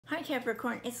Hi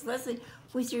Capricorn, it's Leslie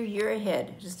with your year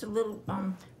ahead. Just a little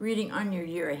reading on your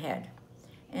year ahead.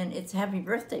 And it's happy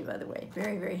birthday, by the way.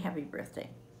 Very, very happy birthday.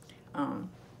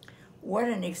 What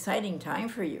an exciting time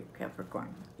for you,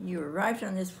 Capricorn. You arrived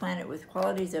on this planet with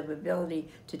qualities of ability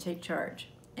to take charge.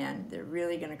 And they're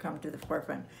really going to come to the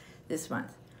forefront this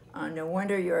month. No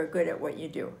wonder you're good at what you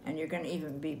do. And you're going to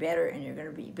even be better, and you're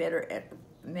going to be better at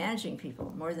managing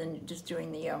people more than just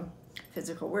doing the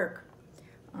physical work.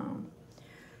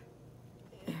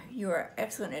 You are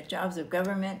excellent at jobs of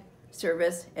government,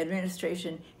 service,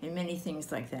 administration, and many things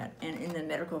like that. And in the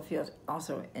medical field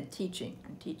also, and teaching.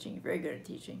 Very good at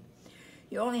teaching.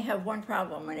 You only have one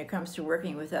problem when it comes to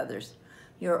working with others.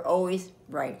 You're always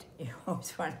right. You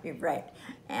always want to be right.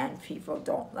 And people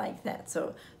don't like that.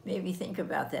 So maybe think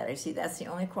about that. I see that's the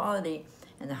only quality.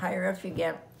 And the higher up you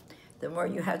get, the more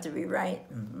you have to be right.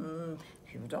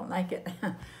 People don't like it.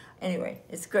 Anyway,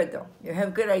 it's good though. You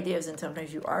have good ideas and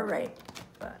sometimes you are right.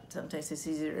 But sometimes it's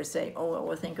easier to say, oh, well,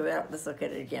 we'll think about it. Let's look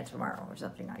at it again tomorrow or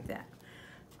something like that.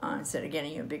 Instead of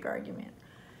getting in a big argument.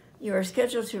 You are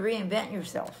scheduled to reinvent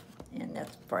yourself. And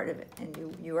that's part of it.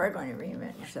 And you are going to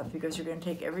reinvent yourself because you're going to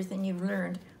take everything you've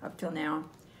learned up till now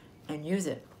and use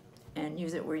it. And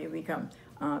use it where you become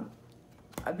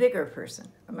a bigger person,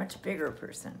 a much bigger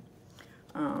person.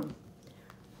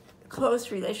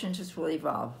 Close relationships will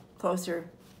evolve.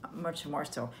 Closer, much more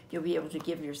so. You'll be able to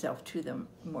give yourself to them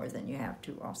more than you have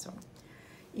to also.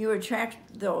 You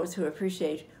attract those who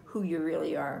appreciate who you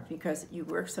really are because you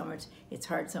work so much, it's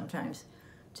hard sometimes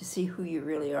to see who you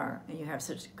really are, and you have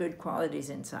such good qualities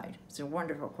inside. So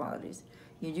wonderful qualities.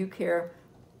 You do care,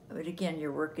 but again,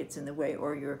 your work gets in the way,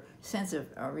 or your sense of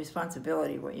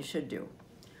responsibility, what you should do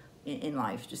in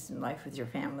life, just in life with your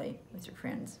family, with your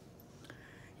friends.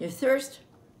 Your thirst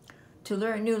to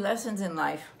learn new lessons in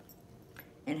life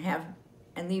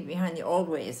and leave behind the old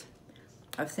ways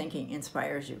of thinking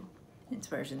inspires you.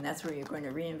 And that's where you're going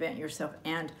to reinvent yourself,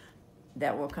 and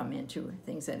that will come into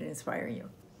things that inspire you.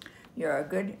 You're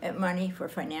good at money for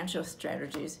financial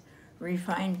strategies.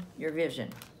 Refine your vision.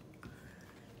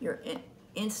 You're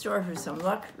in store for some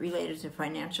luck related to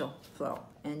financial flow,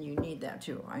 and you need that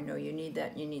too. I know you need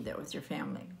that. You need that with your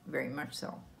family, very much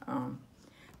so.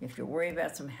 If you're worried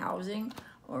about some housing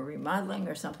or remodeling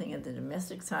or something at the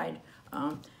domestic side,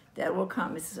 that will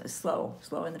come. It's slow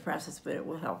in the process, but it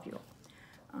will help you.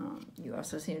 You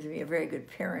also seem to be a very good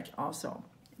parent also,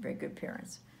 very good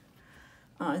parents.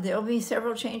 There will be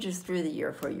several changes through the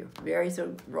year for you.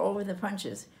 So roll with the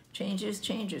punches.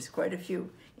 Changes, quite a few.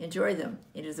 Enjoy them.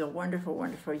 It is a wonderful,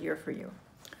 wonderful year for you.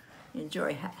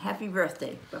 Enjoy. Happy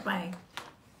birthday. Bye-bye.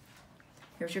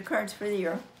 Here's your cards for the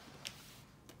year.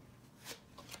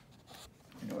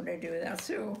 I know what I do without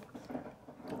Sue.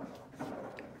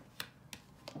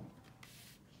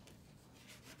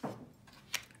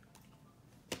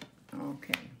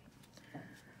 Okay.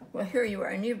 Well, here you are,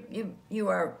 and you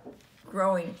are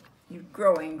growing,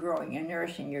 and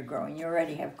nourishing your growing. You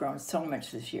already have grown so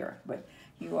much this year, but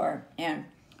you are, and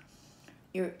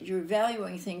you're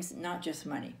valuing things, not just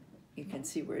money. You can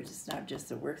see where it's not just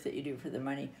the work that you do for the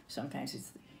money.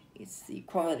 Sometimes it's the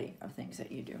quality of things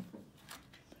that you do.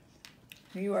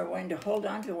 You are wanting to hold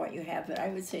on to what you have, but I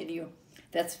would say to you,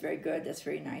 that's very good, that's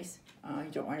very nice. You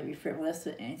don't want to be frivolous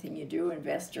with anything you do,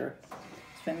 invest or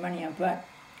spend money on, but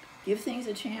give things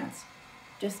a chance.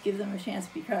 Just give them a chance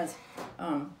because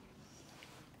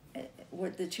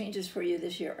what the changes for you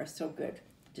this year are so good.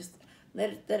 Just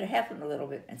let it happen a little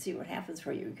bit and see what happens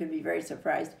for you. You could be very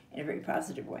surprised in a very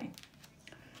positive way.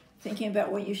 Thinking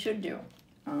about what you should do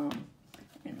and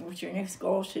what your next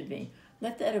goal should be.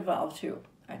 Let that evolve too.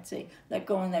 I'd say let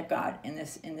go and let God in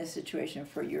this situation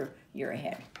for your year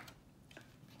ahead.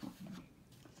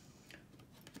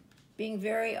 Being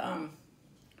very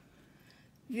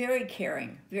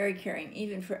caring,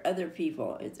 even for other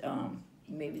people. It's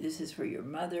maybe this is for your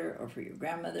mother or for your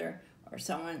grandmother or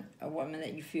someone, a woman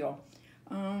that you feel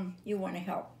you want to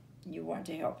help. You want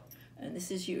to help, and this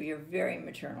is you. You're very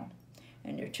maternal,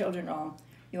 and your children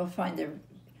you'll find they're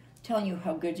telling you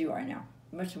how good you are now.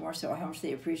 Much more so how much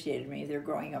they appreciated me. They're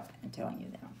growing up and telling you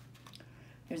that.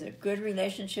 There's a good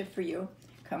relationship for you,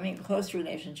 coming close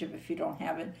relationship. If you don't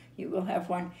have it, you will have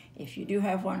one. If you do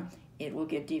have one, it will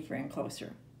get deeper and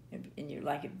closer, and you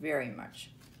like it very much.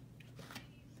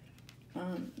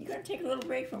 You're going to take a little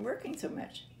break from working so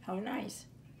much. How nice.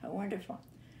 How wonderful.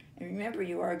 And remember,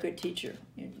 you are a good teacher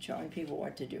in showing people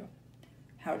what to do,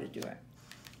 how to do it.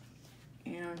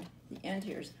 And the end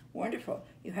here is wonderful.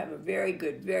 You have a very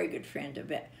good friend, a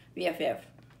BFF,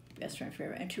 best friend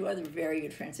forever, and two other very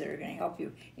good friends that are going to help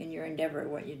you in your endeavor,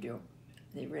 what you do.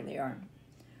 They really are.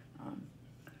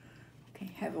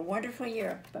 Okay, have a wonderful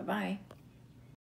year. Bye-bye.